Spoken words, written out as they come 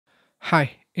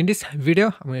Hi, in this video,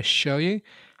 I'm going to show you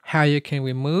how you can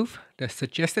remove the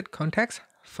suggested contacts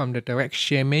from the direct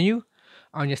share menu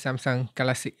on your Samsung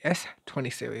Galaxy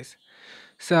S20 series.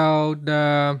 So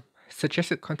the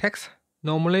suggested contacts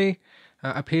normally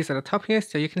appears at the top here.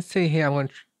 So you can see here,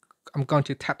 I'm going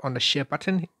to tap on the share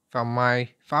button from my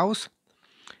files.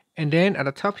 And then at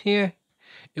the top here,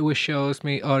 it will show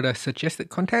me all the suggested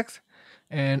contacts.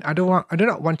 And I do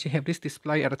not want to have this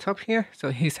display at the top here.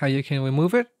 So here's how you can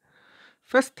remove it.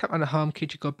 First, tap on the home key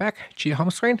to go back to your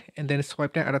home screen and then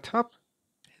swipe down at the top.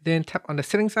 Then tap on the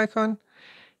settings icon.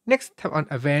 Next, tap on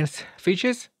advanced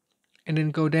features and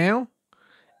then go down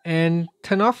and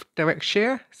turn off direct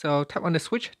share. So tap on the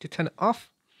switch to turn it off.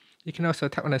 You can also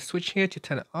tap on the switch here to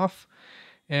turn it off.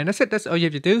 And that's it. That's all you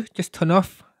have to do. Just turn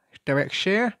off direct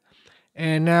share.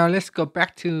 And now let's go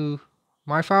back to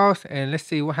my files and let's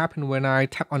see what happened when I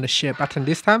tap on the share button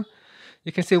this time.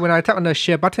 You can see when I tap on the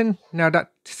share button, now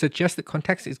that suggested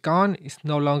contacts is gone, it's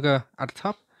no longer at the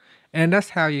top. And that's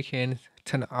how you can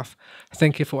turn it off.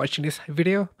 Thank you for watching this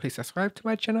video. Please subscribe to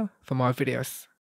my channel for more videos.